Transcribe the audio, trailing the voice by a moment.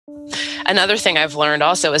Another thing I've learned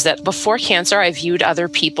also is that before cancer, I viewed other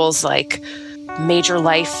people's major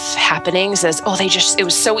life happenings as, it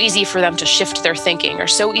was so easy for them to shift their thinking or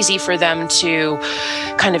so easy for them to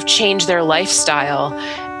kind of change their lifestyle.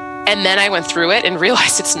 And then I went through it and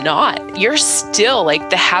realized it's not. You're still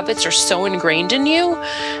the habits are so ingrained in you,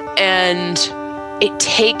 and it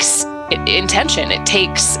takes intention. It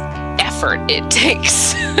takes effort. It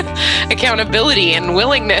takes accountability and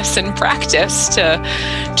willingness and practice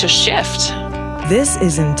to shift. This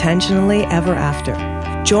is Intentionally Ever After.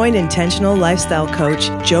 Join intentional lifestyle coach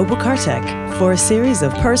Joe Bukartek for a series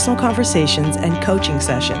of personal conversations and coaching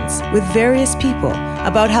sessions with various people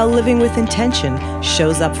about how living with intention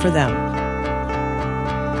shows up for them.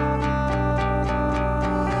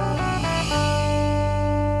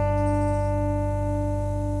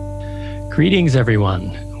 Greetings,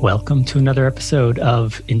 everyone. Welcome to another episode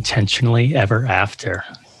of Intentionally Ever After.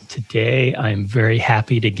 Today, I'm very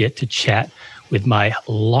happy to get to chat with my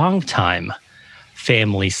longtime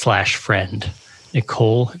family/friend,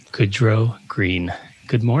 Nicole Goodrow Green.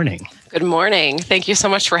 Good morning. Good morning. Thank you so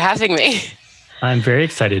much for having me. I'm very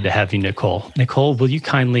excited to have you, Nicole. Nicole, will you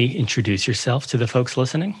kindly introduce yourself to the folks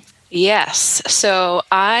listening? Yes. So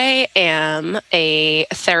I am a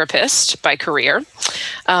therapist by career.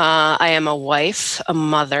 I am a wife, a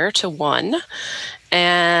mother to one,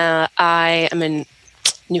 and I am a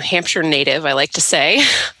New Hampshire native, I like to say.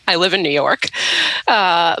 I live in New York,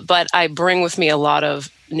 but I bring with me a lot of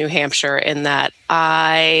New Hampshire in that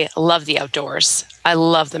I love the outdoors. I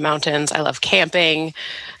love the mountains. I love camping.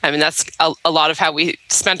 I mean, that's a lot of how we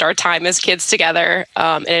spent our time as kids together.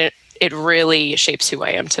 And it really shapes who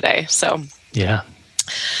I am today. So yeah,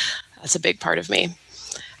 that's a big part of me.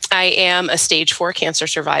 I am a stage 4 cancer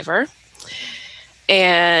survivor,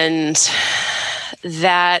 and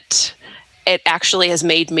that it actually has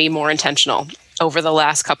made me more intentional over the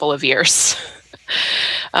last couple of years,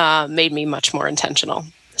 made me much more intentional.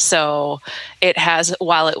 So it has,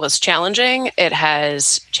 while it was challenging, it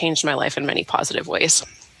has changed my life in many positive ways.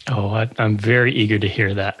 Oh, I'm very eager to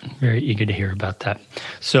hear that. Very eager to hear about that.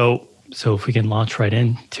 So if we can launch right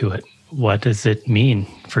into it, what does it mean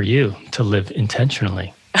for you to live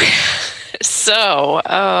intentionally?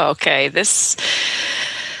 Okay. This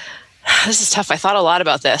is tough. I thought a lot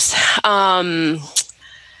about this. I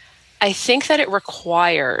think that it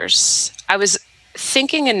requires, I was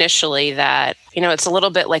thinking initially that, it's a little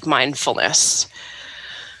bit like mindfulness.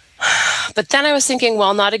 But then I was thinking,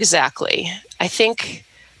 well, not exactly. I think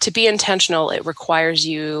to be intentional, it requires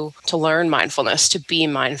you to learn mindfulness, to be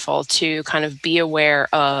mindful, to kind of be aware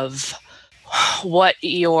of what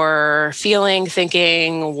you're feeling,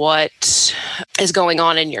 thinking, what is going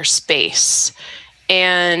on in your space.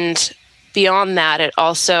 And beyond that, I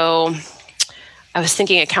was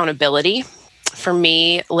thinking accountability. For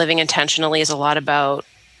me, living intentionally is a lot about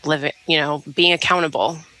being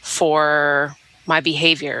accountable for my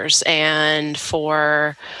behaviors and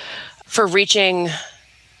for reaching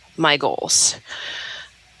my goals.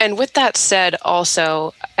 And with that said,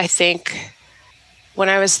 also, I think when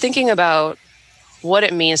I was thinking about what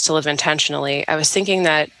it means to live intentionally, I was thinking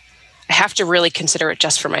that I have to really consider it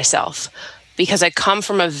just for myself, because I come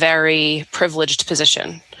from a very privileged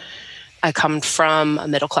position. I come from a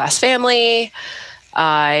middle-class family.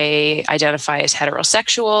 I identify as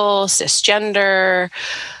heterosexual, cisgender,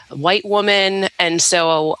 white woman. And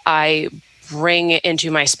so I bring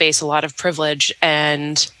into my space a lot of privilege,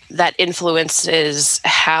 and that influences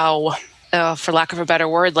how, for lack of a better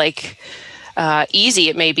word, easy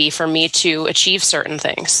it may be for me to achieve certain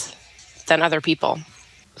things than other people.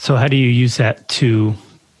 So how do you use that to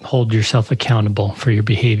hold yourself accountable for your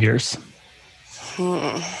behaviors?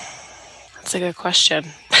 That's a good question.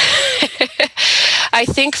 I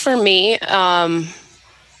think for me,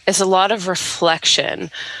 it's a lot of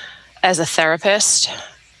reflection. As a therapist,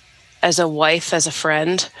 as a wife, as a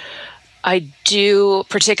friend, I do,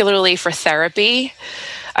 particularly for therapy,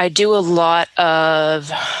 I do a lot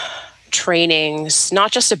of trainings,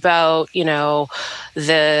 not just about,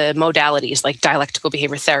 the modalities like dialectical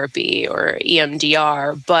behavior therapy or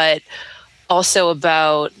EMDR, but also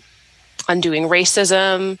about undoing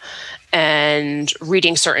racism and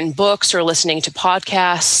reading certain books or listening to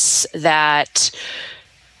podcasts that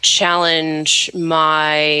challenge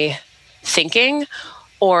my thinking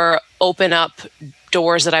or open up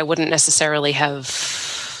doors that I wouldn't necessarily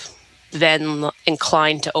have been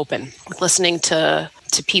inclined to open. Listening to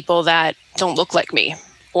people that don't look like me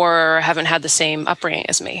or haven't had the same upbringing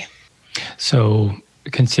as me. So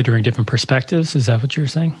considering different perspectives, is that what you're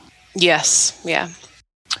saying? Yes, yeah.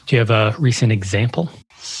 Do you have a recent example,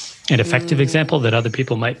 an effective example that other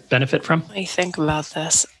people might benefit from? Let me think about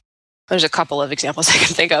this. There's a couple of examples I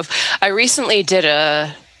can think of. I recently did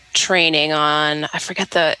a training on, I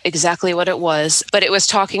forget exactly what it was, but it was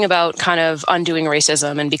talking about kind of undoing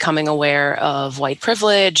racism and becoming aware of white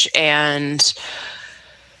privilege. And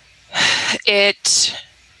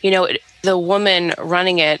the woman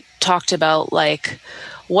running it talked about like,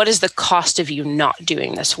 what is the cost of you not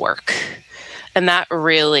doing this work? And that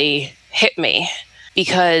really hit me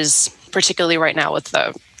because particularly right now with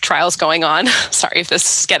the trials going on, sorry if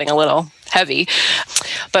this is getting a little heavy,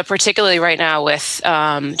 but particularly right now with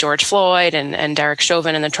George Floyd and Derek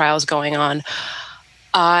Chauvin and the trials going on,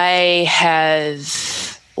 I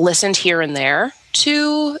have listened here and there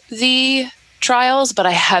to the trials, but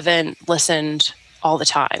I haven't listened all the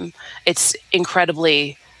time. It's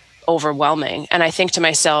incredibly overwhelming. And I think to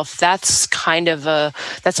myself, that's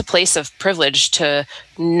a place of privilege to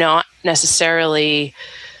not necessarily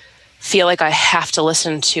feel like I have to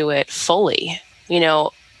listen to it fully.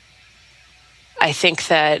 I think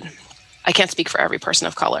that I can't speak for every person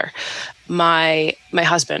of color. My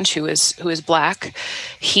husband, who is Black,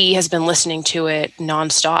 he has been listening to it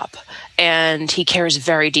nonstop, and he cares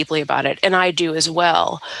very deeply about it, and I do as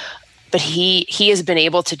well. But he has been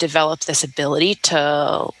able to develop this ability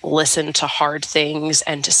to listen to hard things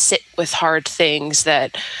and to sit with hard things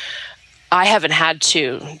that I haven't had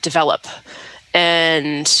to develop.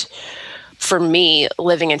 And for me,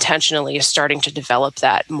 living intentionally is starting to develop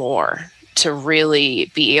that more, to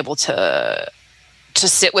really be able to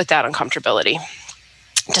sit with that uncomfortability,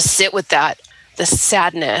 to sit with that, the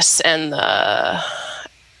sadness and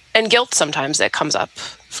guilt sometimes that comes up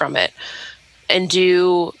from it, and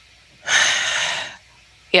do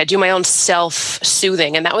my own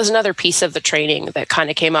self-soothing. And that was another piece of the training that kind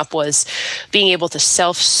of came up, was being able to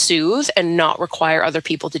self-soothe and not require other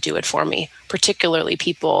people to do it for me, particularly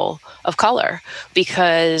people of color,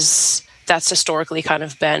 because that's historically kind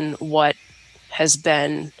of been what has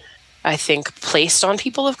been, I think, placed on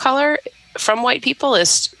people of color from white people,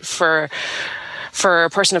 is for a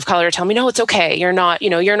person of color to tell me, no, it's okay. You're not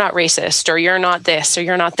racist, or you're not this, or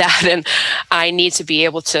you're not that. And I need to be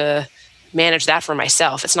able to manage that for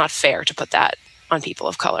myself. It's not fair to put that on people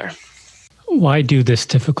of color. Why do this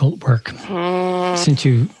difficult work? Since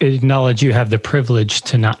you acknowledge you have the privilege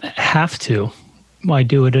to not have to, why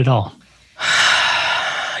do it at all?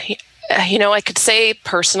 I could say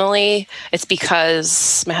personally, it's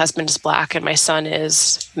because my husband is Black and my son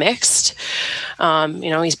is mixed.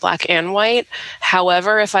 He's Black and white.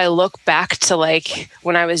 However, if I look back to like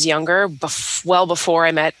when I was younger, well before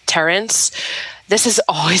I met Terrence, this has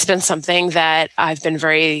always been something that I've been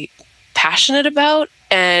very passionate about.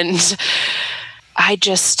 And I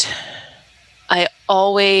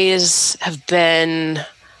always have been,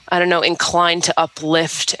 inclined to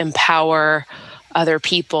uplift, empower other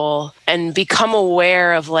people and become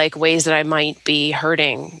aware of like ways that I might be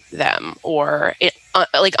hurting them, or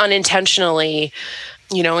unintentionally,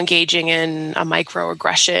 engaging in a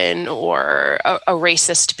microaggression or a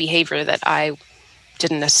racist behavior that I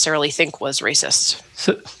didn't necessarily think was racist.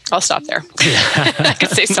 So I'll stop there. Yeah. I could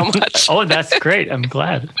say so much. Oh, that's great. I'm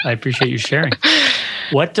glad. I appreciate you sharing.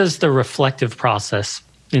 What does the reflective process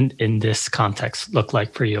in this context look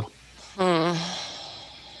like for you?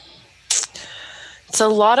 It's a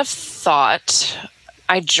lot of thought.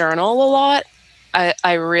 I journal a lot. I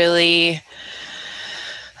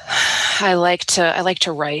like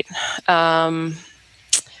to write.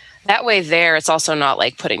 That way it's also not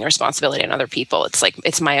like putting the responsibility on other people. It's like,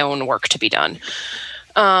 it's my own work to be done.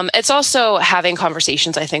 It's also having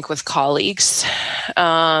conversations, I think, with colleagues,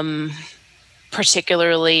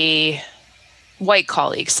 particularly white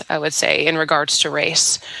colleagues, I would say, in regards to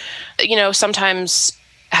race. Sometimes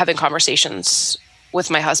having conversations with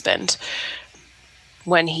my husband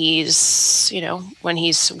when he's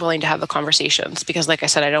willing to have the conversations, because like I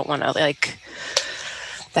said, I don't want to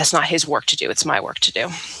that's not his work to do. It's my work to do.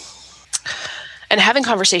 And having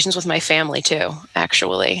conversations with my family too,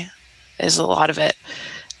 actually, is a lot of it.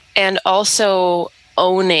 And also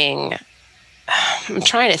owning, I'm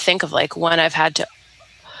trying to think of like when I've had to,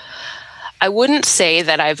 I wouldn't say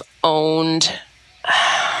that I've owned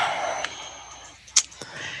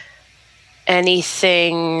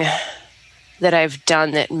anything that I've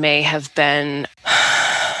done that may have been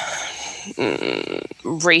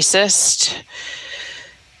racist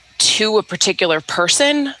to a particular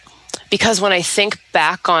person. Because when I think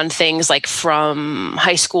back on things like from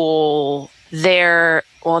high school, number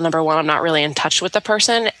one, I'm not really in touch with the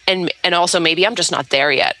person. And also maybe I'm just not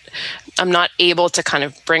there yet. I'm not able to kind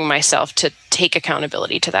of bring myself to take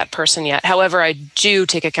accountability to that person yet. However, I do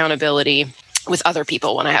take accountability with other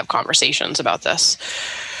people when I have conversations about this.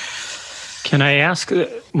 Can I ask,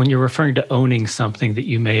 when you're referring to owning something that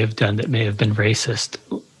you may have done that may have been racist,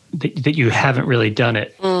 that you haven't really done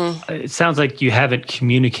it, it sounds like you haven't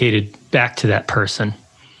communicated back to that person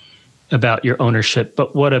about your ownership.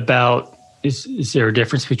 But what about, is there a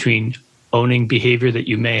difference between owning behavior that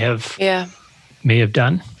you may have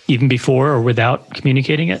done even before or without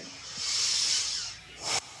communicating it?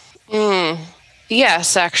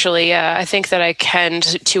 Yes, actually. Yeah. I think that I can,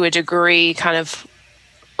 to a degree, kind of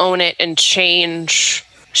own it and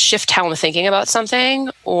shift how I'm thinking about something.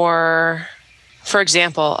 Or, for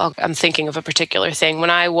example, I'm thinking of a particular thing. When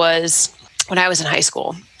I was in high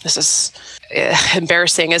school, this is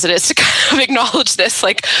embarrassing as it is to kind of acknowledge this.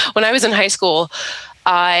 Like, when I was in high school,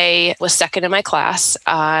 I was second in my class.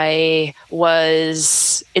 I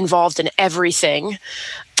was involved in everything,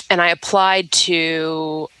 and I applied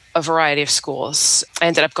to a variety of schools. I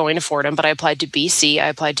ended up going to Fordham, but I applied to BC, I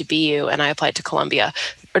applied to BU, and I applied to Columbia.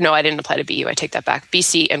 Or no, I didn't apply to BU. I take that back.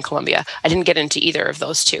 BC and Columbia. I didn't get into either of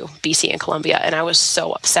those two, BC and Columbia, and I was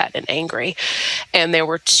so upset and angry. And there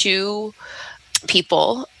were two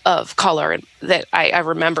people of color that I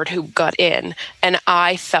remembered who got in, and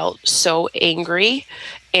I felt so angry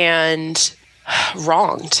and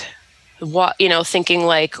wronged. Thinking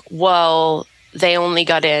like, well, they only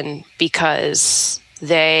got in because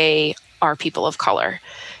they are people of color.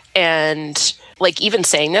 And like, even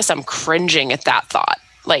saying this, I'm cringing at that thought.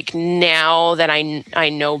 Like, now that I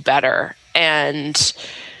know better, and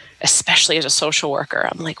especially as a social worker,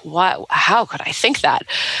 I'm like, what? How could I think that?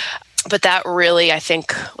 But that really, I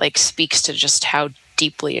think, like, speaks to just how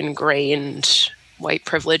deeply ingrained white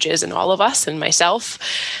privilege is in all of us and myself.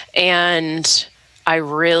 And I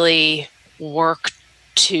really work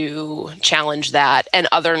to challenge that and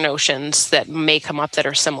other notions that may come up that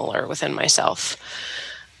are similar within myself.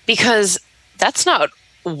 Because that's not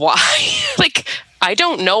why. Like, I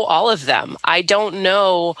don't know all of them. I didn't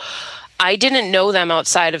know them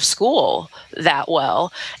outside of school that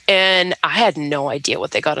well. And I had no idea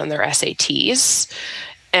what they got on their SATs.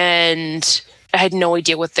 And I had no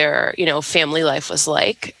idea what their, family life was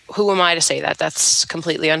like. Who am I to say that? That's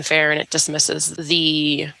completely unfair, and it dismisses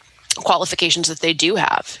the qualifications that they do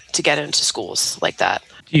have to get into schools like that.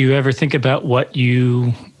 Do you ever think about what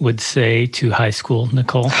you would say to high school,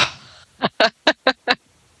 Nicole?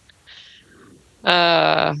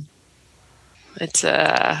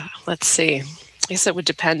 Let's see. I guess it would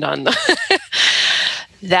depend on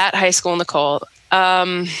that high school Nicole.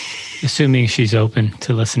 Assuming she's open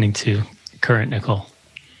to listening to current Nicole.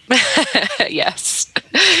 Yes.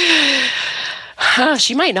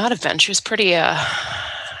 She might not have been. She was pretty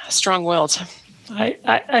strong-willed.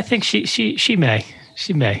 I think she may.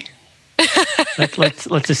 She may.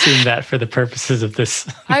 Let's assume that for the purposes of this.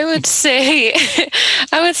 I would say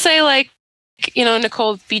like,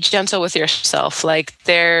 Nicole, be gentle with yourself. Like,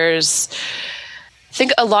 I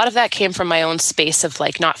think a lot of that came from my own space of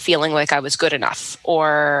like not feeling like I was good enough,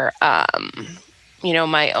 or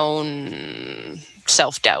my own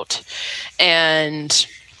self-doubt. And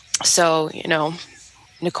so,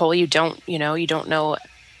 Nicole, you don't know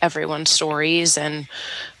everyone's stories. And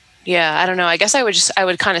I don't know. I guess I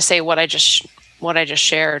would kind of say what I just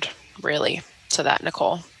shared, really, to that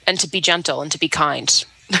Nicole, and to be gentle and to be kind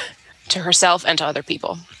to herself and to other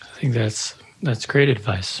people. I think that's great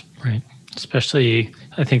advice, right? Especially,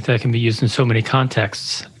 I think that can be used in so many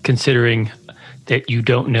contexts, considering that you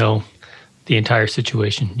don't know the entire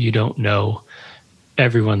situation. You don't know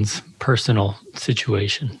everyone's personal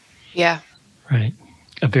situation. Yeah. Right.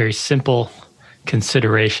 A very simple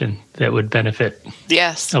consideration that would benefit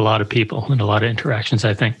a lot of people and a lot of interactions,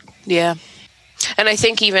 I think. Yeah. And I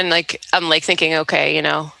think even like, I'm like thinking, okay,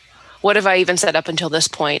 what have I even said up until this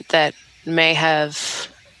point that may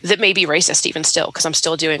be racist even still, because I'm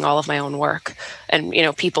still doing all of my own work. And,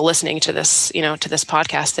 people listening to this, to this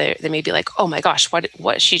podcast, they may be like, oh my gosh,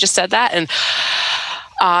 what she just said that. And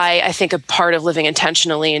I think a part of living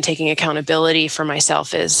intentionally and taking accountability for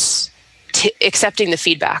myself is accepting the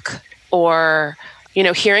feedback, or,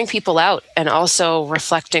 hearing people out, and also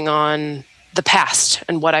reflecting on the past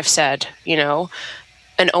and what I've said,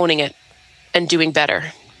 and owning it and doing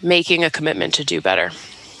better, making a commitment to do better.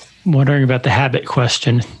 I'm wondering about the habit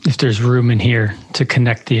question, if there's room in here to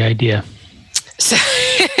connect the idea. So,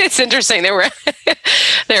 it's interesting.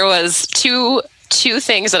 There was two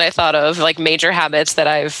things that I thought of, like major habits that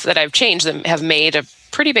I've changed that have made a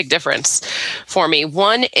pretty big difference for me.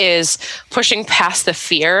 One is pushing past the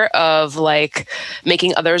fear of like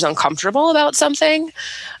making others uncomfortable about something.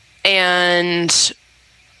 And,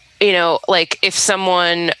 like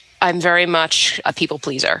I'm very much a people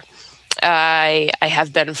pleaser. I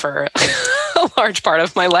have been for a large part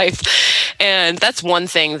of my life. And that's one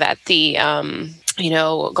thing that the,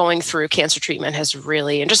 going through cancer treatment has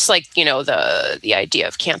really, and just like, the idea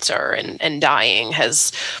of cancer and dying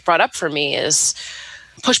has brought up for me is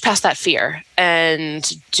push past that fear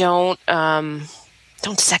and don't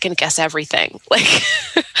second guess everything. Like,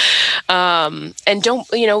 and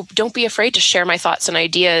don't be afraid to share my thoughts and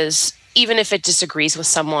ideas, even if it disagrees with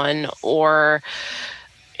someone or,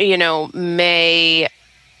 may,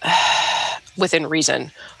 within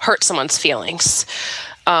reason, hurt someone's feelings.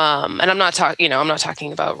 And I'm not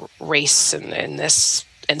talking about race in this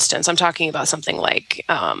instance. I'm talking about something like,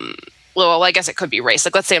 well, I guess it could be race.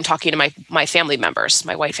 Like, let's say I'm talking to my family members,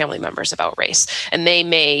 my white family members about race, and they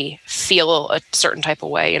may feel a certain type of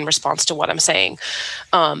way in response to what I'm saying.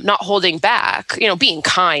 Not holding back, being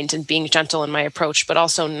kind and being gentle in my approach, but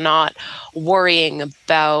also not worrying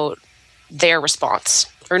about their response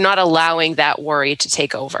or not allowing that worry to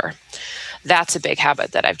take over. That's a big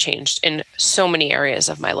habit that I've changed in so many areas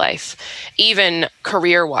of my life. Even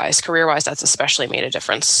career-wise, that's especially made a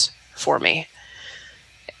difference for me.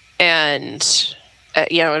 And,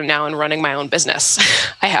 now in running my own business,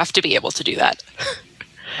 I have to be able to do that.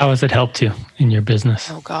 How has it helped you in your business?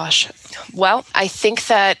 Oh, gosh. Well, I think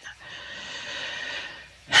that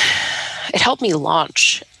it helped me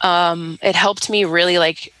launch. It helped me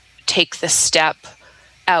really take the step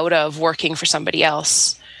out of working for somebody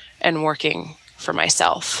else and working for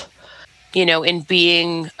myself. In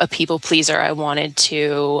being a people pleaser, I wanted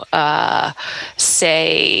to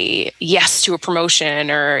say yes to a promotion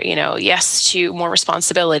or, yes to more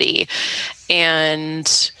responsibility.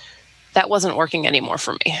 And that wasn't working anymore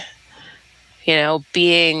for me.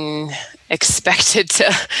 Being expected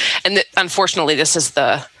to, and unfortunately, this is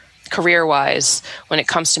the career-wise, when it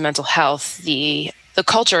comes to mental health, the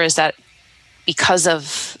culture is that because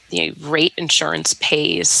of the rate insurance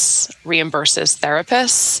reimburses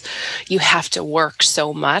therapists, you have to work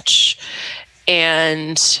so much,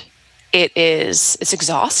 and it's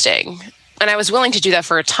exhausting. And I was willing to do that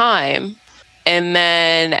for a time. And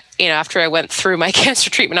then, after I went through my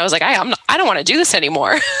cancer treatment, I was like, I don't want to do this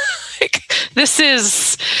anymore. This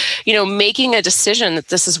is, making a decision that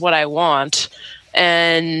this is what I want,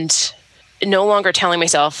 and no longer telling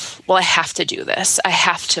myself, well, I have to do this. I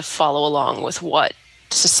have to follow along with what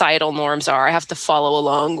societal norms are. I have to follow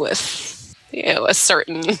along with, a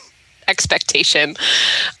certain expectation.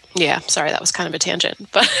 Yeah, sorry, that was kind of a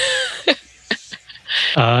tangent, but.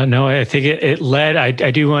 No, I think it led, I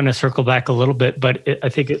do want to circle back a little bit, but I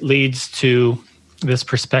think it leads to this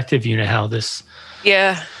perspective, how this,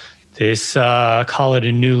 call it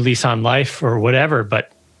a new lease on life or whatever,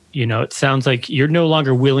 but it sounds like you're no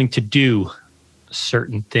longer willing to do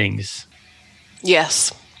certain things.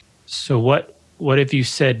 Yes. So what have you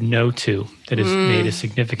said no to that has made a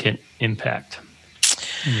significant impact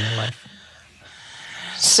in your life?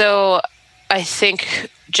 So I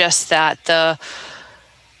think just that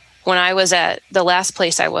when I was at the last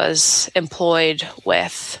place I was employed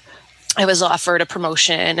with, I was offered a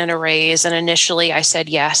promotion and a raise, and initially I said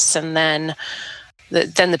yes, and then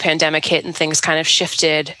the pandemic hit and things kind of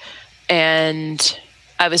shifted, and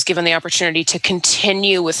I was given the opportunity to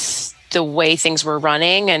continue with the way things were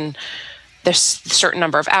running. And there's a certain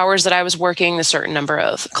number of hours that I was working, a certain number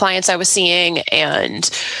of clients I was seeing, and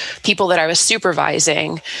people that I was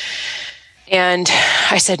supervising. And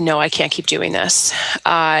I said, no, I can't keep doing this.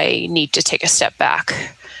 I need to take a step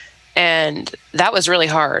back. And that was really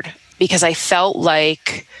hard because I felt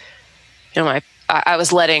like, I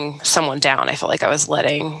was letting someone down. I felt like I was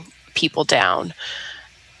letting people down.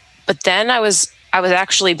 But then I was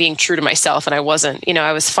actually being true to myself, and I wasn't,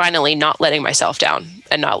 I was finally not letting myself down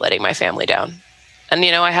and not letting my family down. And,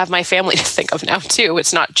 I have my family to think of now too.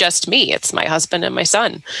 It's not just me, it's my husband and my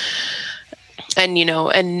son. And,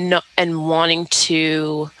 and wanting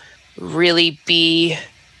to really be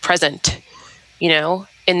present,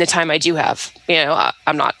 in the time I do have.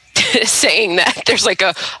 I'm not saying that there's like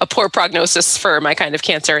a poor prognosis for my kind of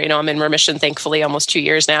cancer. I'm in remission, thankfully, almost 2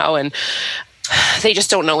 years now. And they just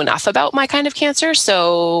don't know enough about my kind of cancer.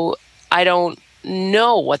 So I don't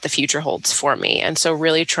know what the future holds for me. And so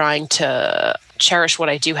really trying to cherish what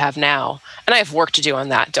I do have now. And I have work to do on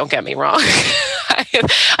that. Don't get me wrong.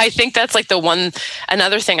 I think that's like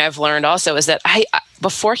another thing I've learned also is that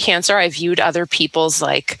before cancer, I viewed other people's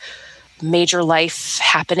like major life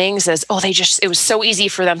happenings as, it was so easy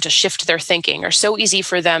for them to shift their thinking or so easy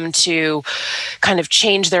for them to kind of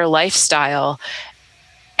change their lifestyle.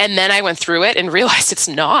 And then I went through it and realized it's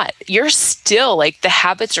not. You're still like, the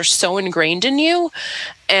habits are so ingrained in you,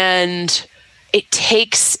 and it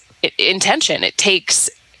takes intention. It takes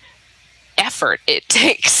effort it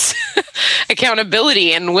takes,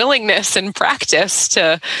 accountability and willingness and practice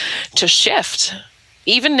to shift.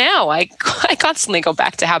 Even now, I constantly go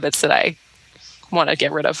back to habits that I want to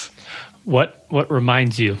get rid of. What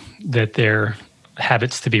reminds you that they're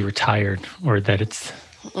habits to be retired, or that it's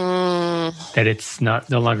no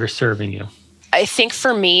longer serving you? I think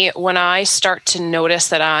for me, when I start to notice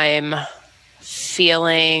that I'm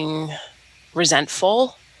feeling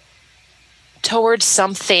resentful towards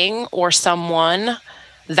something or someone,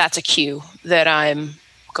 that's a cue that I'm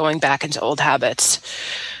going back into old habits.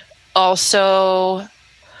 Also,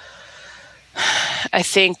 I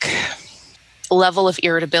think level of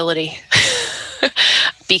irritability,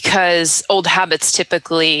 because old habits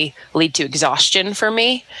typically lead to exhaustion for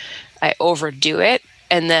me. I overdo it.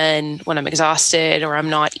 And then when I'm exhausted or I'm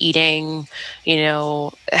not eating,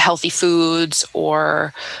 healthy foods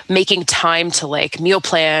or making time to like meal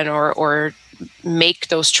plan or make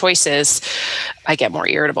those choices, I get more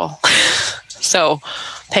irritable. So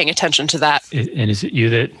paying attention to that. And is it you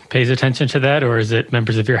that pays attention to that, or is it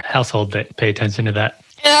members of your household that pay attention to that?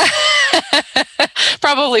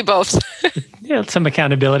 Probably both. Yeah, some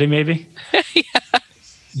accountability maybe. Yeah.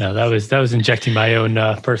 No, that was injecting my own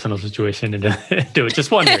personal situation into it.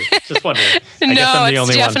 Just wondering. I guess I'm the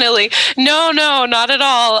only definitely one. No, not at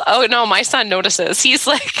all. Oh no, my son notices. He's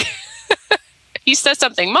like, he says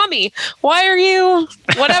something, "Mommy, why are you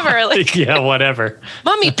whatever?" Like, yeah, whatever.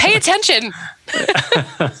 Mommy, pay attention.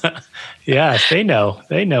 Yes, they know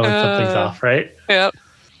when something's off, right? Yep.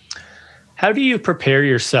 How do you prepare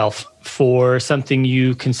yourself for something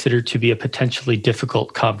you consider to be a potentially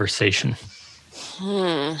difficult conversation?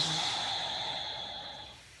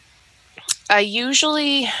 I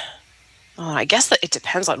usually, I guess that it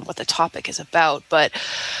depends on what the topic is about, but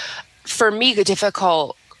for me, the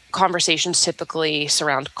difficult conversations typically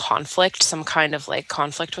surround conflict, some kind of like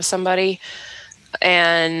conflict with somebody.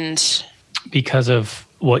 And because of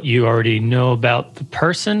what you already know about the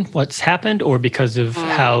person, what's happened, or because of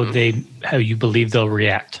how you believe they'll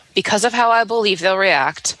react? Because of how I believe they'll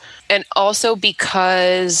react, and also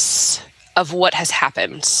because of what has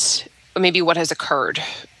happened, maybe what has occurred.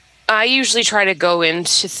 I usually try to go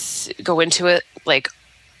into it like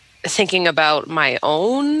thinking about my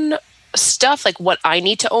own stuff, like what I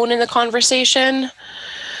need to own in the conversation.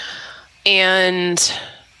 And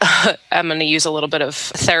I'm going to use a little bit of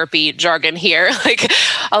therapy jargon here. Like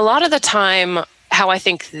a lot of the time, how I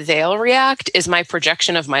think they'll react is my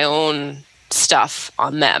projection of my own stuff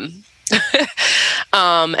on them.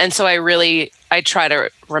 And so I try to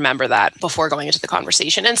remember that before going into the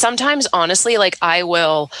conversation. And sometimes, honestly, like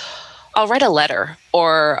I'll write a letter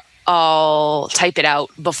or I'll type it out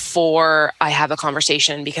before I have a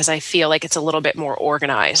conversation, because I feel like it's a little bit more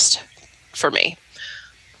organized for me.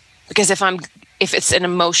 Because if it's an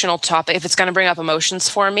emotional topic, if it's going to bring up emotions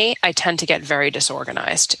for me, I tend to get very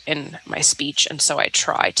disorganized in my speech. And so I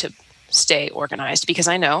try to stay organized, because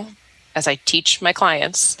I know, as I teach my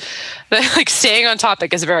clients, that like staying on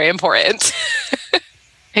topic is very important.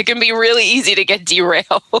 It can be really easy to get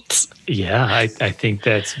derailed. Yeah, I think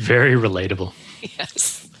that's very relatable.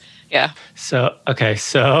 Yes. Yeah. So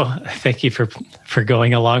thank you for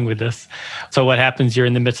going along with this. So what happens? You're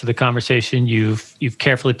in the midst of the conversation. You've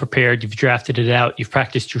carefully prepared. You've drafted it out. You've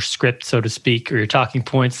practiced your script, so to speak, or your talking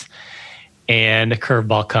points. And a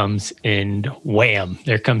curveball comes, and wham!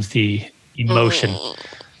 There comes the emotion.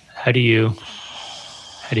 How do you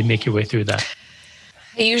make your way through that?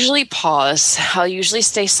 I usually pause. I'll usually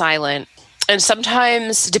stay silent. And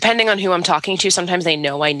sometimes, depending on who I'm talking to, sometimes they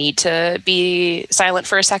know I need to be silent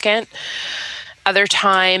for a second. Other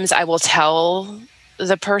times I will tell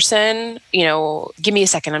the person, give me a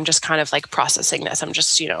second. I'm just kind of like processing this. I'm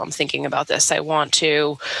just, I'm thinking about this. I want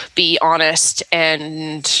to be honest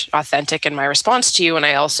and authentic in my response to you. And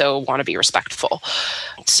I also want to be respectful.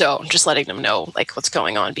 So just letting them know like what's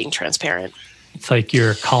going on, being transparent. It's like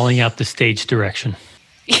you're calling out the stage direction.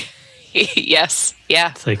 Yes.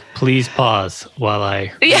 Yeah. It's like, please pause while I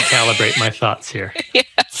recalibrate my thoughts here.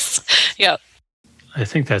 Yes. Yep. I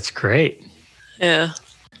think that's great. Yeah.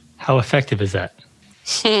 How effective is that?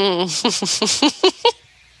 I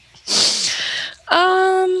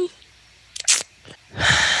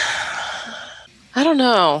don't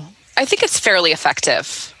know. I think it's fairly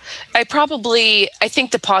effective. I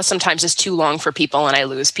think the pause sometimes is too long for people and I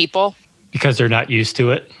lose people. Because they're not used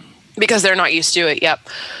to it? Because they're not used to it, yep.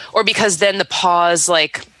 Or because then the pause,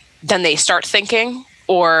 like, then they start thinking,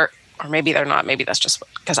 or maybe they're not. Maybe that's just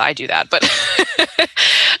because I do that. But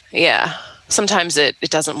yeah, sometimes it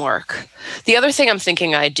doesn't work. The other thing I'm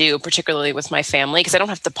thinking I do, particularly with my family, because I don't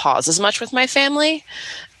have to pause as much with my family,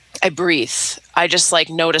 I breathe. I just like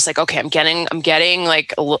notice like, okay, I'm getting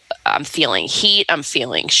like, I'm feeling heat. I'm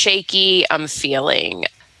feeling shaky. I'm feeling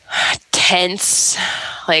tense.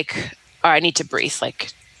 Like, I need to breathe.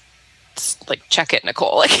 Like check it,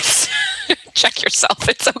 Nicole. Like, check yourself.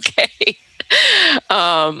 It's okay.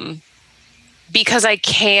 Because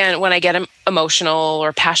when I get emotional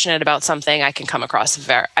or passionate about something, I can come across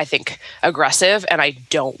very, I think, aggressive, and I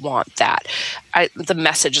don't want that. The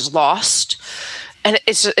message is lost, and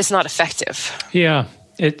it's not effective. Yeah.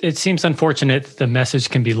 It seems unfortunate that the message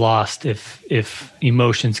can be lost if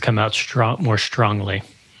emotions come out more strongly.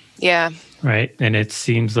 Yeah. Right. And it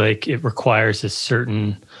seems like it requires a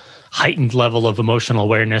certain heightened level of emotional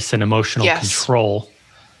awareness and emotional control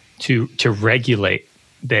to regulate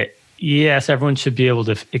that. Yes, everyone should be able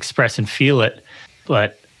to express and feel it,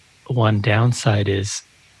 but one downside is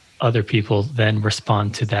other people then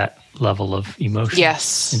respond to that level of emotion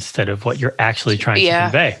instead of what you're actually trying to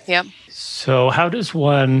convey. Yep. So how does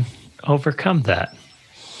one overcome that?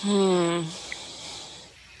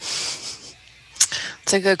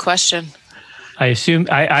 It's a good question. I assume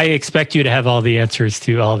I expect you to have all the answers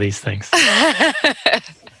to all these things.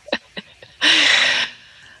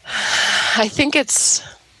 I think it's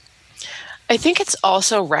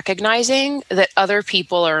also recognizing that other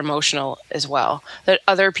people are emotional as well, that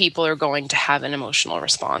other people are going to have an emotional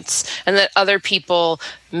response, and that other people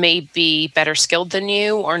may be better skilled than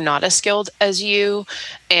you or not as skilled as you,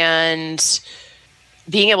 and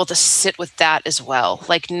being able to sit with that as well,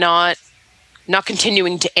 like not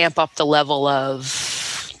continuing to amp up the level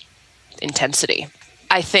of intensity.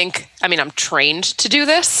 I'm trained to do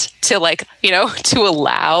this, to to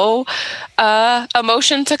allow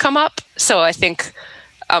emotion to come up. So I think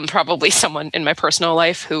I'm probably someone in my personal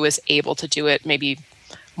life who is able to do it maybe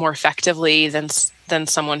more effectively than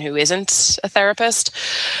someone who isn't a therapist.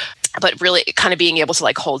 But really kind of being able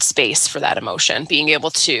to hold space for that emotion, being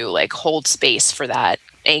able to hold space for that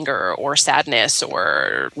anger or sadness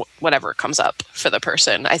or whatever comes up for the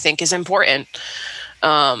person, I think is important.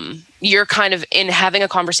 You're kind of in having a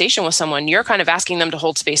conversation with someone, you're kind of asking them to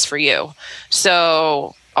hold space for you.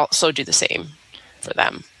 So also do the same for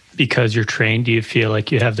them. Because you're trained, do you feel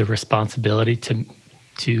like you have the responsibility to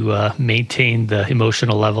maintain the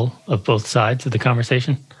emotional level of both sides of the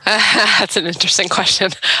conversation? That's an interesting question.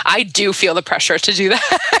 I do feel the pressure to do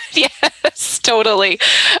that. Yes, totally.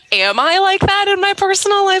 Am I like that in my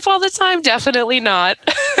personal life all the time? Definitely not.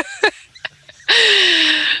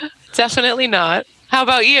 Definitely not. How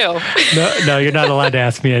about you? No, you're not allowed to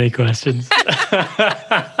ask me any questions.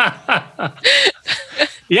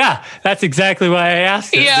 Yeah, that's exactly why I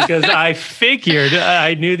asked it, because I figured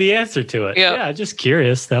I knew the answer to it. Yep. Yeah, just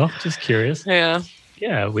curious, though. Just curious. Yeah.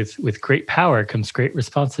 Yeah, with great power comes great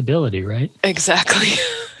responsibility, right? Exactly.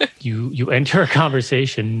 You enter a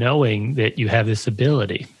conversation knowing that you have this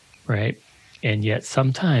ability, right? And yet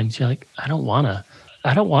sometimes you're like, I don't want to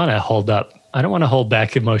hold up. I don't want to hold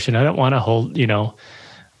back emotion. I don't want to hold,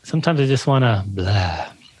 sometimes I just want to blah.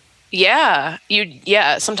 Yeah.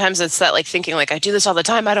 Sometimes it's that thinking I do this all the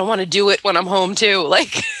time. I don't want to do it when I'm home too.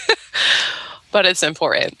 But it's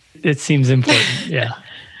important. It seems important. Yeah.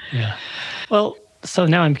 Yeah. Well, so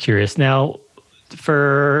now I'm curious. Now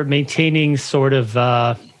for maintaining sort of,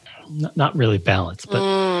 not really balance,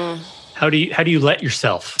 but how do you let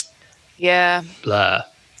yourself? Yeah. Blah.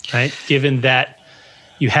 Right. Given that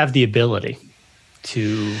you have the ability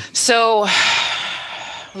to. So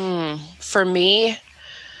for me,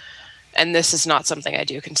 and this is not something I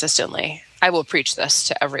do consistently, I will preach this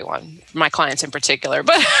to everyone, my clients in particular,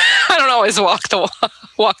 but I don't always walk the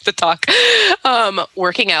talk.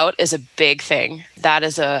 Working out is a big thing. That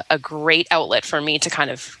is a great outlet for me to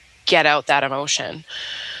kind of get out that emotion.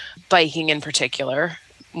 Biking in particular.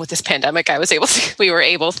 With this pandemic, we were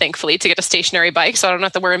able, thankfully, to get a stationary bike, so I don't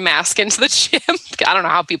have to wear a mask into the gym. I don't know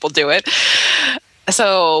how people do it.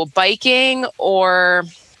 So biking or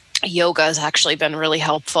yoga has actually been really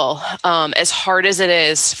helpful. As hard as it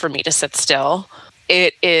is for me to sit still,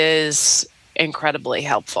 it is incredibly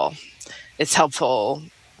helpful. It's helpful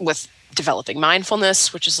with developing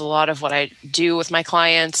mindfulness, which is a lot of what I do with my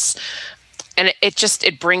clients. And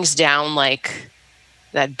it brings down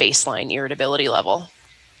that baseline irritability level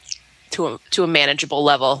to a manageable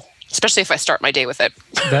level, especially if I start my day with it.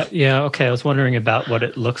 Okay. I was wondering about what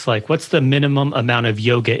it looks like. What's the minimum amount of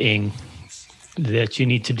yoga-ing that you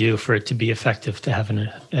need to do for it to be effective to have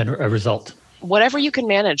a result? Whatever you can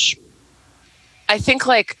manage. I think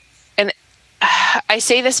and I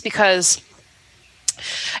say this because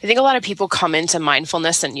I think a lot of people come into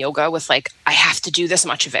mindfulness and yoga with I have to do this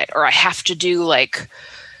much of it, or I have to do I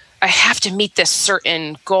have to meet this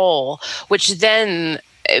certain goal, which then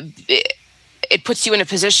it puts you in a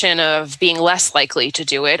position of being less likely to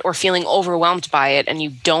do it or feeling overwhelmed by it, and you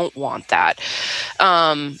don't want that.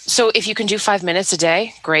 So if you can do 5 minutes a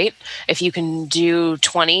day, great. If you can do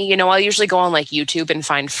 20, I'll usually go on like YouTube and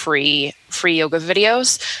find free yoga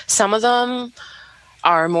videos. Some of them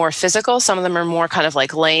are more physical. Some of them are more kind of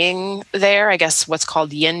like laying there, I guess what's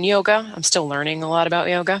called yin yoga. I'm still learning a lot about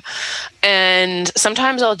yoga. And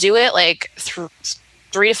sometimes I'll do it like 3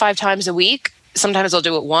 to 5 times a week. Sometimes I'll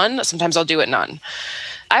do it 1, sometimes I'll do it none.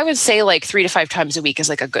 I would say like 3 to 5 times a week is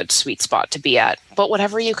like a good sweet spot to be at. But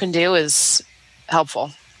whatever you can do is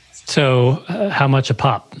helpful. So how much a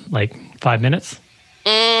pop? Like 5 minutes?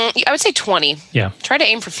 I would say 20. Yeah. Try to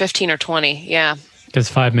aim for 15 or 20. Yeah. Because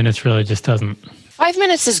 5 minutes really just doesn't. 5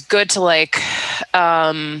 minutes is good to like,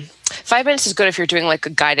 5 minutes is good if you're doing like a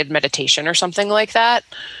guided meditation or something like that.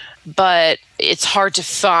 But it's hard to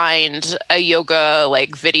find a yoga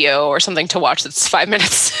like video or something to watch that's 5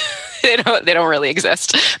 minutes. They don't really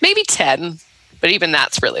exist. Maybe 10, but even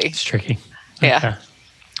that's really... It's tricky. Yeah. Okay.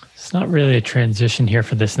 It's not really a transition here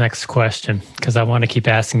for this next question because I want to keep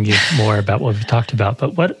asking you more about what we've talked about.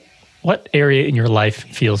 But what area in your life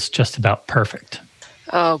feels just about perfect?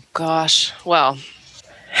 Oh, gosh. Well,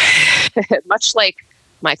 much like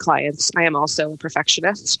my clients, I am also a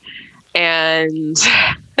perfectionist. And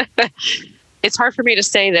it's hard for me to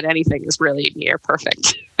say that anything is really near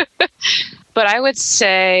perfect. But I would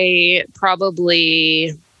say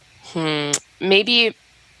probably maybe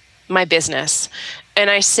my business. And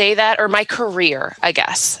I say that, or my career, I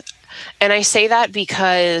guess. And I say that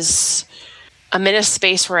because I'm in a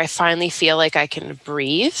space where I finally feel like I can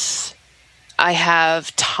breathe. I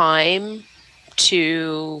have time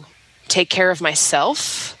to take care of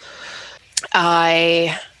myself.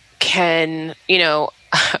 I can, I'm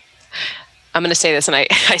going to say this, and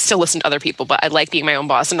I still listen to other people, but I like being my own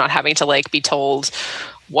boss and not having to like be told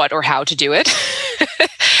what or how to do it.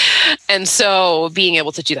 And so being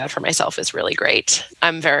able to do that for myself is really great.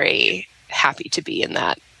 I'm very happy to be in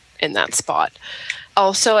that spot.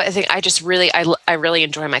 Also, I think I really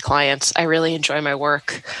enjoy my clients. I really enjoy my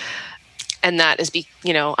work. And that is,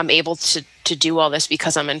 I'm able to do all this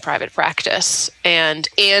because I'm in private practice and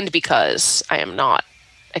because I am not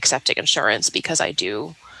accepting insurance, because I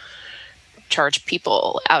do charge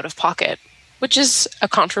people out of pocket, which is a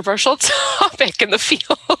controversial topic in the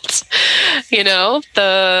field.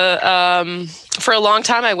 For a long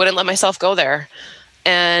time, I wouldn't let myself go there.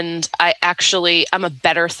 And I'm a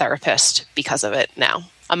better therapist because of it now.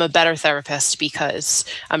 I'm a better therapist because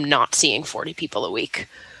I'm not seeing 40 people a week.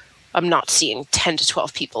 I'm not seeing 10 to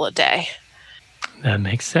 12 people a day. That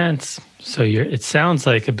makes sense. So it sounds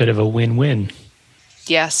like a bit of a win-win.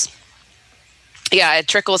 Yes. Yeah, it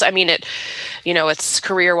trickles. It's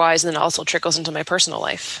career-wise, and then also trickles into my personal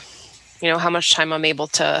life. How much time I'm able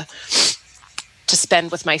to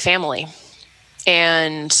spend with my family,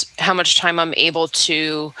 and how much time I'm able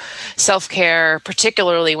to self-care,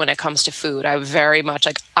 particularly when it comes to food.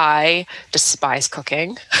 I despise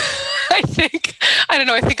cooking. I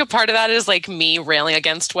think a part of that is like me railing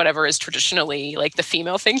against whatever is traditionally like the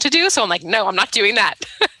female thing to do. So I'm like, no, I'm not doing that.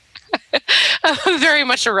 I'm very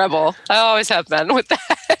much a rebel. I always have been with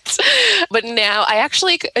that. But now I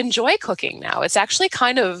actually enjoy cooking now. It's actually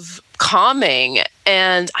kind of calming,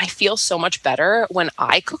 and I feel so much better when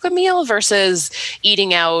I cook a meal versus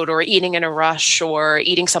eating out or eating in a rush or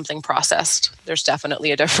eating something processed. There's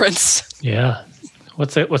definitely a difference. Yeah.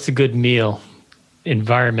 What's a good meal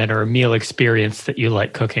environment or a meal experience that you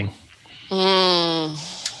like cooking?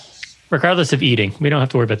 Regardless of eating. We don't have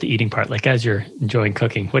to worry about the eating part. Like as you're enjoying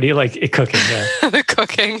cooking, what do you like cooking? Yeah. The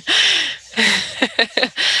cooking.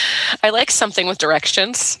 I like something with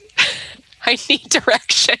directions. I need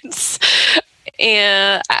directions.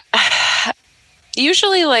 And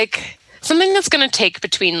usually like something that's going to take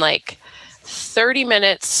between like 30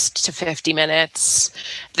 minutes to 50 minutes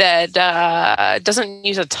that doesn't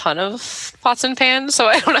use a ton of pots and pans, so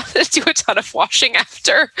I don't have to do a ton of washing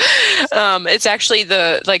after. It's actually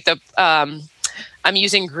I'm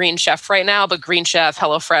using Green Chef right now, but Green Chef,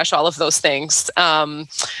 HelloFresh, all of those things,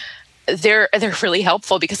 they're really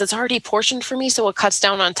helpful because it's already portioned for me, so it cuts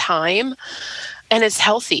down on time and it's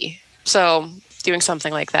healthy. So doing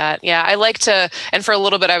something like that. Yeah, I like to, and for a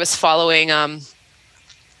little bit I was following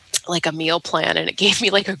like a meal plan, and it gave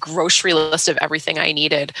me like a grocery list of everything I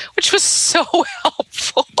needed, which was so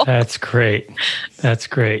helpful. That's great.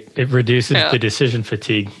 It reduces the decision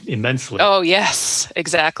fatigue immensely. Oh, yes,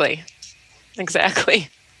 exactly.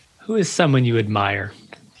 Who is someone you admire,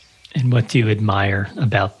 and what do you admire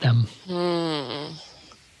about them?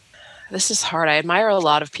 This is hard. I admire a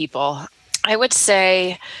lot of people. I would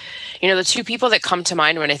say, The two people that come to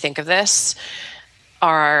mind when I think of this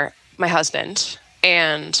are my husband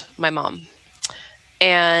and my mom.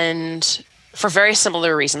 And for very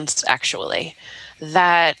similar reasons, actually,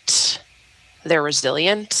 that they're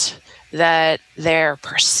resilient, that they're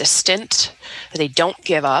persistent, that they don't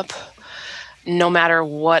give up no matter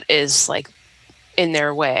what is like in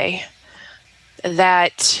their way,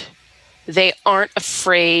 that they aren't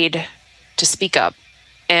afraid to speak up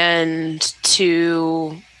and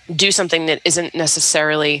to do something that isn't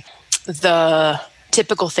necessarily the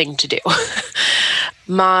typical thing to do.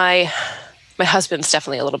 My husband's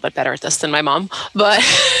definitely a little bit better at this than my mom, but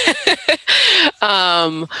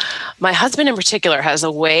my husband in particular has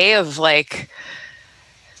a way of like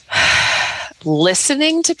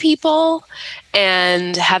listening to people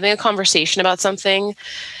and having a conversation about something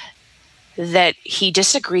that he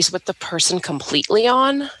disagrees with the person completely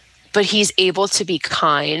on, but he's able to be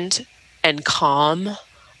kind and calm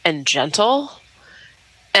and gentle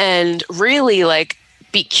and really like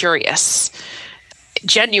be curious,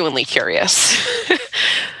 genuinely curious.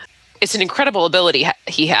 It's an incredible ability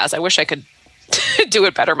he has. I wish I could do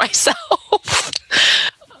it better myself.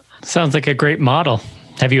 Sounds like a great model.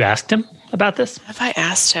 Have you asked him about this? Have I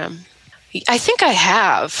asked him? I think I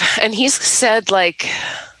have. And he's said, like,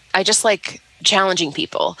 I just like challenging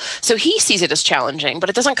people. So he sees it as challenging, but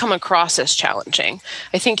it doesn't come across as challenging.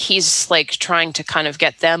 I think he's like trying to kind of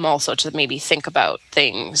get them also to maybe think about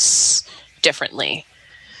things differently,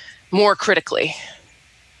 more critically,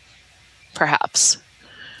 perhaps.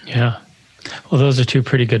 Yeah. Well, those are two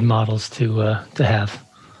pretty good models to have.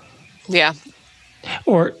 Yeah.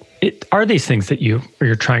 Or are these things that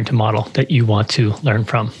you're trying to model that you want to learn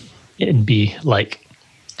from and be like?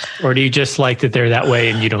 Or do you just like that they're that way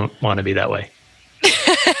and you don't want to be that way?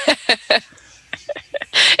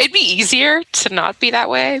 It'd be easier to not be that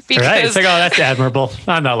way. Because... Right. It's like, oh, that's admirable.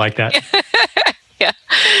 I'm not like that. Yeah.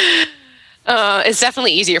 It's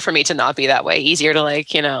definitely easier for me to not be that way. Easier to like,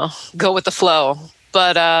 go with the flow.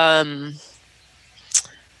 But I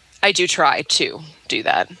do try to do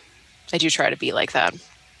that. I do try to be like that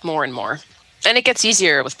more and more. And it gets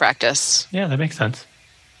easier with practice. Yeah, that makes sense.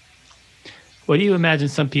 What do you imagine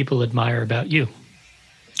some people admire about you?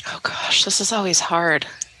 Oh gosh, this is always hard.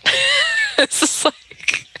 This is like,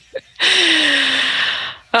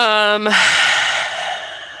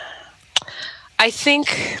 I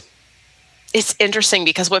think it's interesting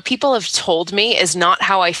because what people have told me is not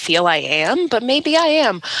how I feel I am, but maybe I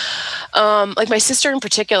am. Like my sister in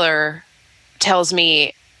particular tells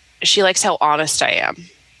me she likes how honest I am.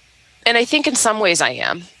 And I think in some ways I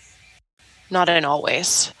am, not in all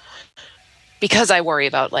ways. Because I worry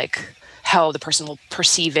about like how the person will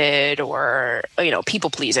perceive it or,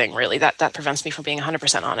 people pleasing really, that prevents me from being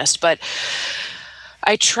 100% honest. But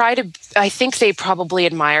I think they probably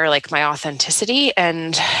admire like my authenticity.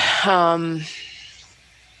 And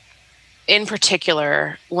in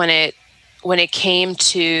particular, when it came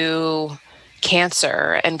to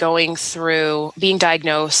cancer and going through being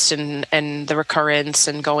diagnosed and the recurrence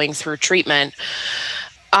and going through treatment,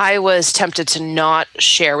 I was tempted to not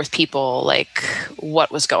share with people like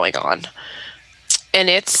what was going on. And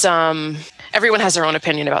it's everyone has their own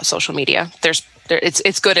opinion about social media.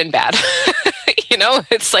 It's good and bad.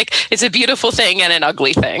 It's like it's a beautiful thing and an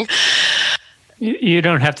ugly thing. You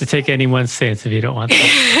don't have to take anyone's stance if you don't want to.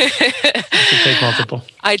 You can take multiple.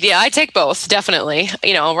 I take both, definitely.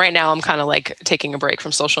 Right now I'm kind of like taking a break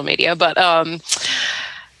from social media, but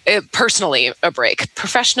personally, a break.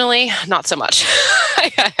 Professionally, not so much.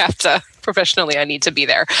 I have to. Professionally, I need to be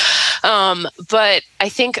there. But I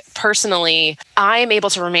think personally, I'm able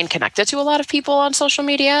to remain connected to a lot of people on social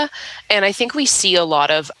media, and I think we see a lot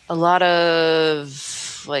of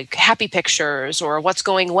like happy pictures or what's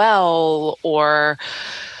going well or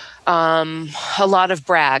a lot of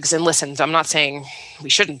brags. And listen, I'm not saying we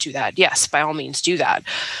shouldn't do that. Yes, by all means, do that.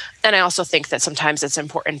 And I also think that sometimes it's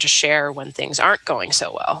important to share when things aren't going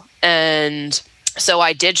so well. And so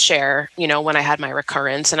I did share, when I had my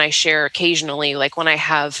recurrence, and I share occasionally, like when I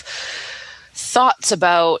have thoughts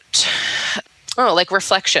about, like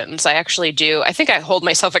reflections. I actually do. I think I hold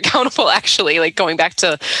myself accountable, actually, like going back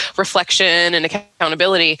to reflection and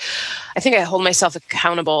accountability. I think I hold myself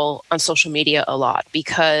accountable on social media a lot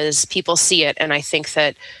because people see it. And I think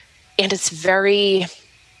that, and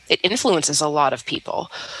it influences a lot of people.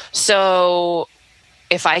 So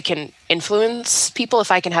if I can influence people,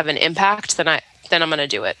 if I can have an impact, then I'm going to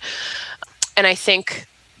do it. And I think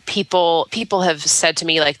people have said to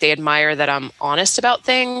me, like, they admire that I'm honest about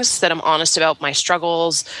things, that I'm honest about my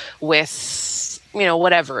struggles with,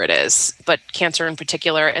 whatever it is, but cancer in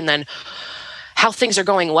particular, and then how things are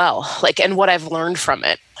going well, like, and what I've learned from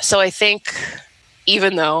it. So I think,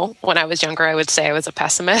 even though when I was younger, I would say I was a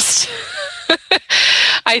pessimist,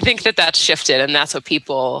 I think that that's shifted, and that's what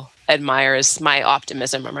people admire, is my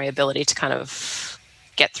optimism or my ability to kind of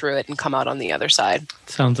get through it and come out on the other side.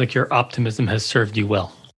 Sounds like your optimism has served you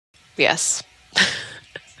well. Yes.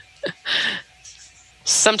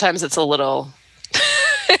 Sometimes it's a little...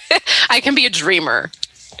 I can be a dreamer.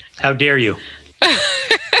 How dare you?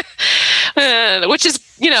 Which is,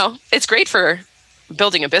 it's great for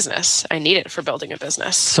building a business. I need it for building a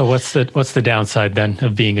business. So what's the downside then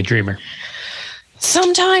of being a dreamer?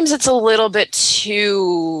 Sometimes it's a little bit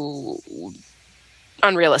too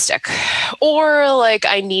unrealistic, or like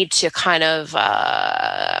I need to kind of,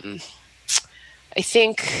 I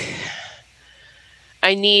think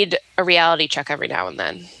I need a reality check every now and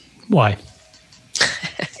then. Why?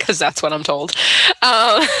 Because that's what I'm told.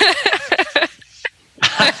 I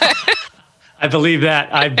believe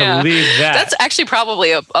that. I believe that. That's actually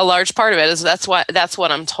probably a large part of it. Is that's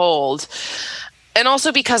what I'm told. And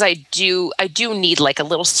also because I do need like a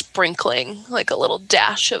little sprinkling, like a little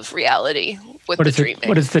dash of reality with the dreaming.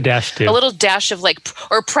 What does the dash do? A little dash of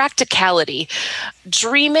or practicality.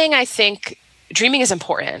 Dreaming is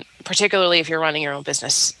important, particularly if you're running your own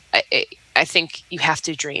business. I think you have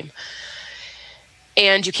to dream.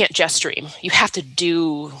 And you can't just dream. You have to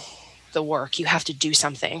do the work. You have to do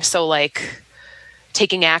something. So like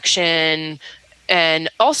taking action, and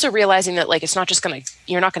also realizing that like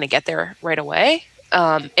you're not gonna get there right away,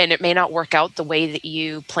 and it may not work out the way that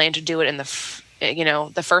you plan to do it in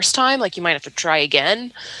the first time. Like you might have to try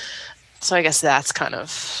again. So I guess that's kind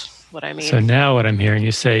of what I mean. So now what I'm hearing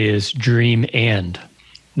you say is dream and,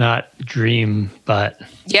 not dream but.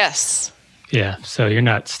 Yes. Yeah. So you're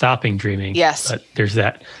not stopping dreaming. Yes. But there's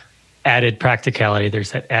that added practicality.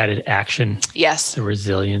 There's that added action. Yes. The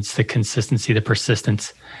resilience, the consistency, the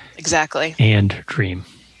persistence. Exactly. And dream.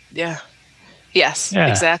 Yeah. Yes. Yeah.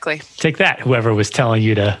 Exactly. Take that, whoever was telling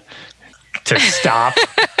you to stop.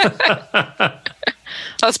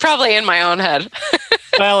 That's probably in my own head.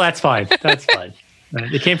 Well, that's fine. That's fine.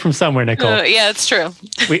 It came from somewhere, Nicole. Yeah, it's true.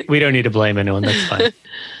 We don't need to blame anyone. That's fine.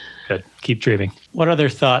 Good. Keep dreaming. What other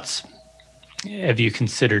thoughts have you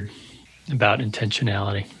considered about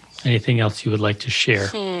intentionality? Anything else you would like to share?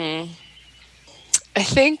 I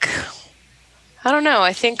think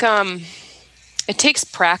it takes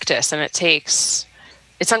practice, and it's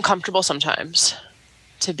uncomfortable sometimes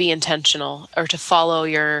to be intentional or to follow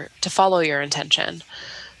your intention.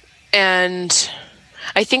 And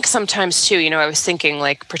I think sometimes too, I was thinking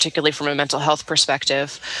like, particularly from a mental health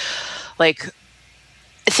perspective, like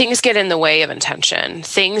things get in the way of intention.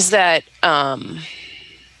 Things that,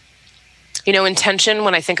 intention,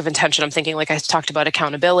 when I think of intention, I'm thinking, like I talked about,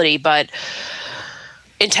 accountability, but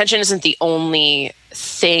intention isn't the only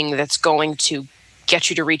thing that's going to get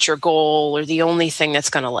you to reach your goal, or the only thing that's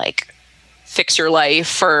going to like fix your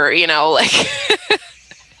life, or,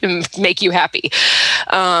 make you happy.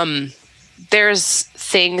 There's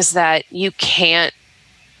things that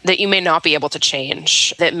that you may not be able to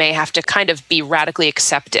change, that may have to kind of be radically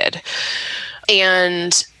accepted.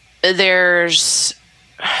 And there's,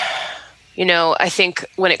 I think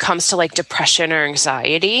when it comes to like depression or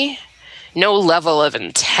anxiety, no level of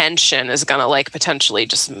intention is going to like potentially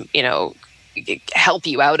just, help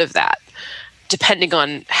you out of that, depending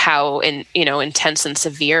on how intense and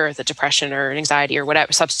severe the depression or anxiety or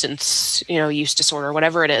whatever, substance, use disorder,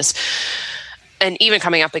 whatever it is. And even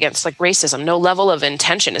coming up against like racism, no level of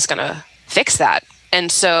intention is going to fix that.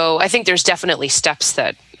 And so I think there's definitely steps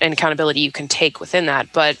and accountability you can take within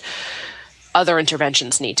that, but other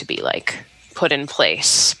interventions need to be like put in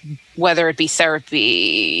place, whether it be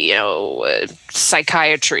therapy,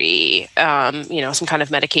 psychiatry, some kind of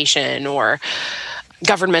medication, or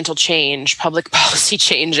governmental change, public policy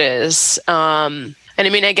changes. And I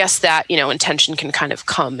mean, I guess that, intention can kind of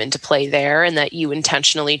come into play there, and that you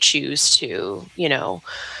intentionally choose to,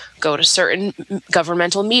 go to certain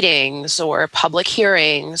governmental meetings or public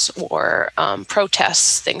hearings or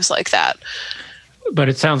protests, things like that. But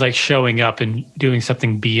it sounds like showing up and doing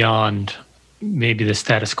something beyond maybe the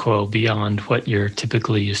status quo, beyond what you're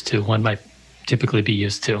typically used to, one might typically be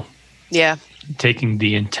used to. Yeah. Taking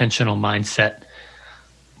the intentional mindset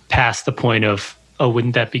past the point of, oh,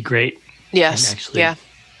 wouldn't that be great? Yes. And actually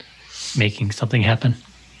making something happen.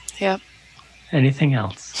 Yeah. Anything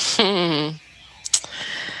else? I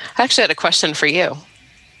actually had a question for you.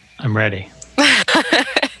 I'm ready.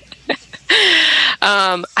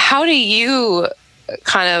 How do you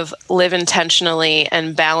kind of live intentionally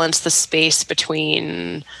and balance the space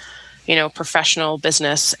between, professional,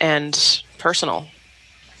 business, and personal?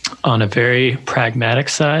 On a very pragmatic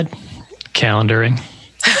side, calendaring.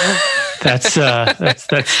 That's a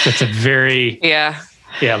very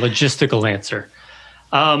logistical answer.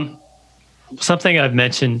 Something I've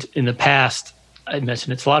mentioned in the past, I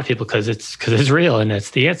mentioned it to a lot of people because it's real and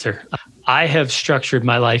it's the answer. I have structured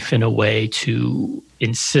my life in a way to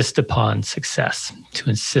insist upon success, to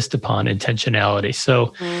insist upon intentionality.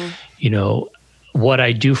 So, what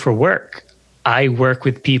I do for work, I work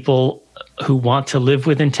with people who want to live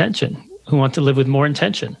with intention, who want to live with more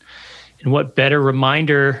intention. And what better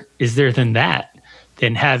reminder is there than that,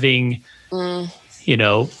 than having,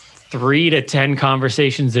 3 to 10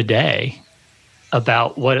 conversations a day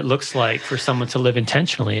about what it looks like for someone to live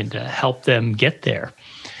intentionally and to help them get there.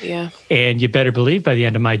 Yeah. And you better believe by the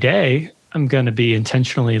end of my day, I'm going to be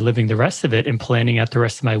intentionally living the rest of it and planning out the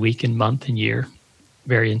rest of my week and month and year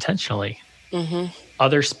very intentionally. Mm-hmm.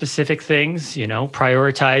 Other specific things,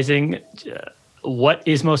 prioritizing what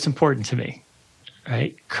is most important to me,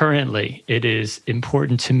 right? Currently, it is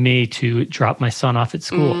important to me to drop my son off at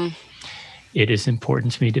school. It is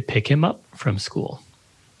important to me to pick him up from school.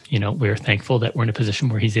 We're thankful that we're in a position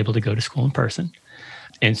where he's able to go to school in person.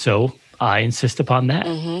 And so I insist upon that.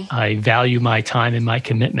 Mm-hmm. I value my time and my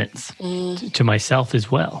commitments to myself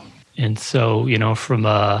as well. And so, from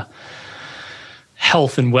a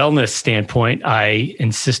health and wellness standpoint, I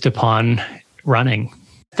insist upon running.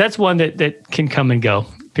 That's one that can come and go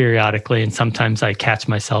periodically. And sometimes I catch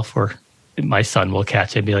myself, or my son will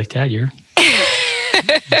catch it and be like, Dad,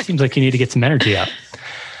 it seems like you need to get some energy out.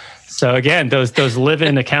 So again, those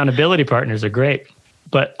live-in accountability partners are great.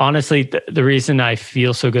 But honestly, the reason I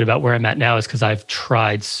feel so good about where I'm at now is because I've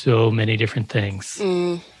tried so many different things.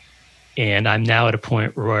 And I'm now at a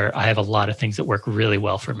point where I have a lot of things that work really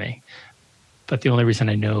well for me. But the only reason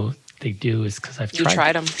I know they do is because I've tried. You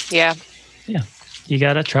tried them. Yeah. Yeah. You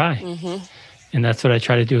got to try. Mm-hmm. And that's what I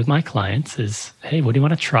try to do with my clients is, hey, what do you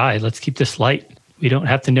want to try? Let's keep this light. We don't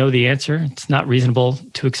have to know the answer. It's not reasonable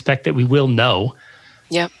to expect that we will know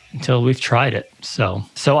until we've tried it. So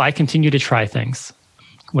I continue to try things.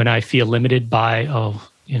 When I feel limited by,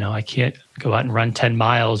 I can't go out and run 10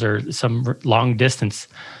 miles or some long distance.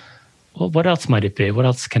 Well, what else might it be? What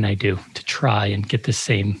else can I do to try and get the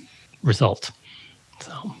same result?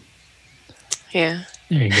 So, yeah.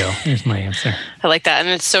 There you go. There's my answer. I like that. And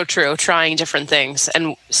it's so true, trying different things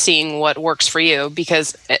and seeing what works for you.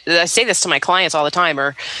 Because I say this to my clients all the time,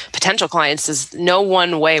 or potential clients, is no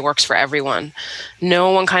one way works for everyone.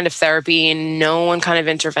 No one kind of therapy, no one kind of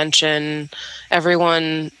intervention.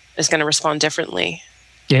 Everyone is going to respond differently.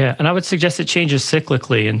 Yeah. And I would suggest it changes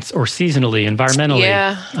cyclically or seasonally, environmentally.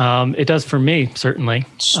 Yeah. It does for me, certainly.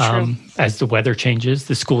 It's true. As the weather changes,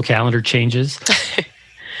 the school calendar changes.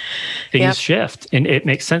 Things shift, and it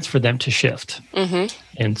makes sense for them to shift. Mm-hmm.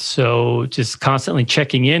 And so just constantly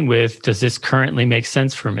checking in with, does this currently make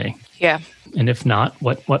sense for me? Yeah. And if not,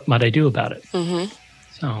 what might I do about it? Mm-hmm.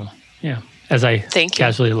 So, yeah, as I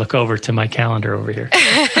casually look over to my calendar over here.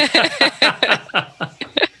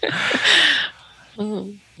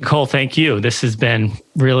 Nicole, thank you. This has been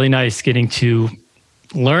really nice getting to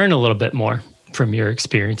learn a little bit more from your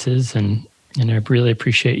experiences, and I really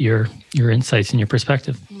appreciate your insights and your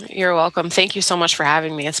perspective. You're welcome. Thank you so much for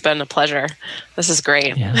having me. It's been a pleasure. This is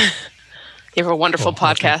great. Yeah. You have a wonderful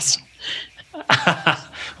podcast.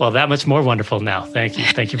 Well, that much more wonderful now. Thank you.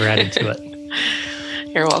 Thank you for adding to it.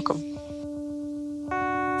 You're welcome.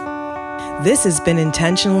 This has been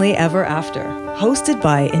Intentionally Ever After, hosted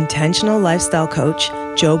by intentional lifestyle coach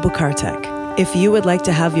Joe Bukartek. If you would like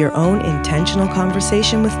to have your own intentional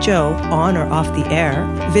conversation with Joe on or off the air,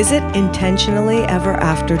 visit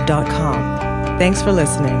intentionallyeverafter.com. Thanks for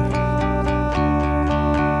listening.